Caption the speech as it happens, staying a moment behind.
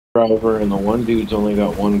Driver, and the one dude's only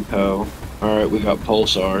got one co. Alright, we got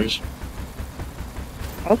pulsars.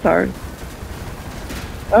 Oh, sorry.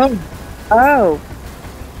 Oh. Oh.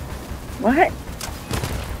 What?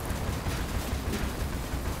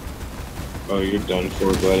 Oh, you're done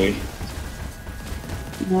for, buddy.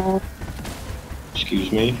 No.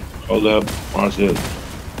 Excuse me. Hold up. Watch it.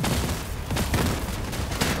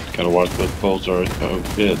 Gotta watch those pulsars. Oh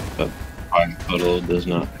shit, that pine puddle does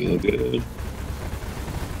not feel good.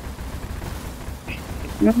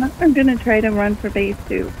 I'm gonna try to run for base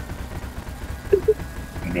too.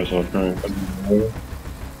 I guess I'll try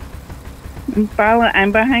and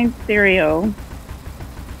I'm behind stereo.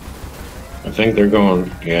 I think they're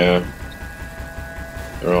going, yeah.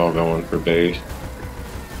 They're all going for base.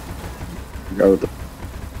 Go with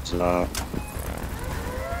the.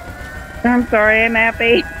 I'm sorry, I'm at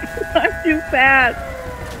base. I'm too fast.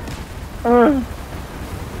 Ugh.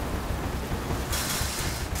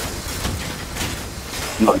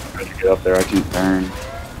 I'm not trying to get up there. I keep turning.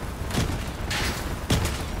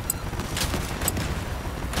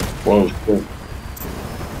 Whoa, cool.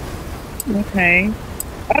 Okay.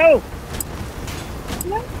 Oh!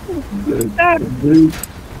 No. Stop.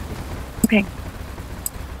 Okay.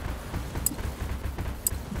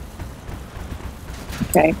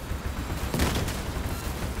 Okay.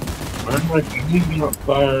 Why am I not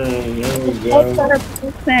firing? There we go.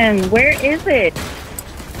 Listen, where is it?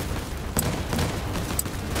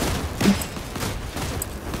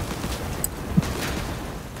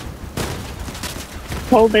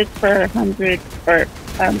 Hold it for 100 or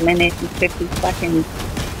a minute and 50 seconds.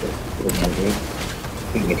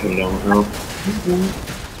 Come downhill.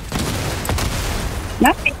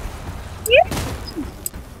 Nothing. Yeah.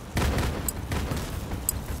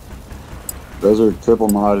 Those are triple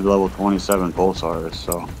modded level 27 pulsars,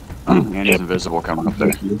 so and he's invisible coming up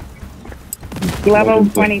there. Level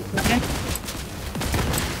 27.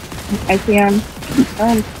 I see him. Oh,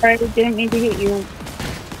 I'm sorry, I didn't mean to hit you.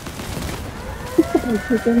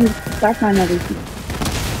 Keep getting stuck on everything.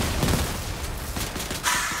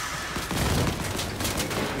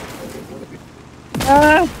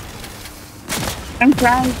 I'm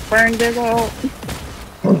trying to burn this all.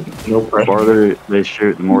 No The pressure. farther they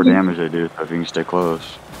shoot, the more damage they do, so if you can stay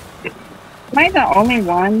close. Am I the only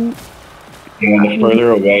one? Yeah, the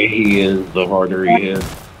further away he is, the harder he is.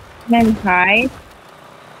 Then high.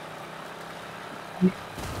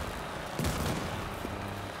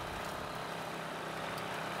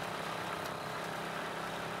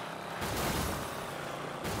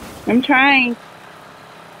 I'm trying.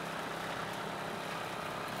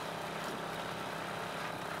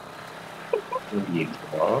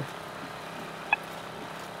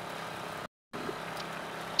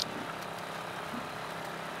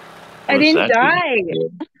 I didn't die.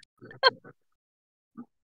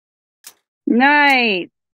 Nice.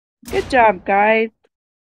 Good job, guys.